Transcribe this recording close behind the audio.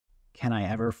Can I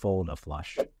ever fold a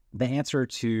flush? The answer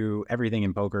to everything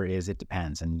in poker is it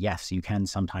depends. And yes, you can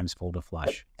sometimes fold a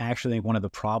flush. Actually, one of the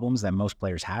problems that most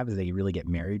players have is they really get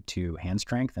married to hand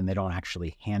strength and they don't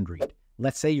actually hand read.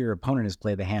 Let's say your opponent has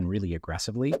played the hand really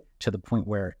aggressively to the point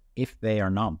where if they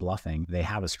are not bluffing, they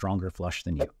have a stronger flush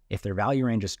than you. If their value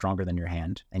range is stronger than your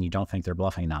hand and you don't think they're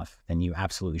bluffing enough, then you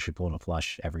absolutely should fold a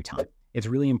flush every time. It's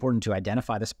really important to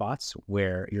identify the spots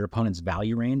where your opponent's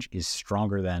value range is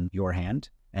stronger than your hand,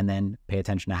 and then pay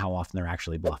attention to how often they're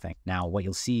actually bluffing. Now, what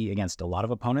you'll see against a lot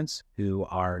of opponents who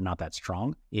are not that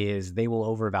strong is they will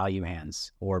overvalue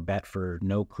hands or bet for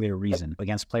no clear reason.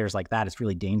 Against players like that, it's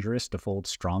really dangerous to fold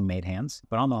strong made hands.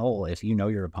 But on the whole, if you know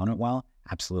your opponent well,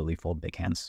 absolutely fold big hands.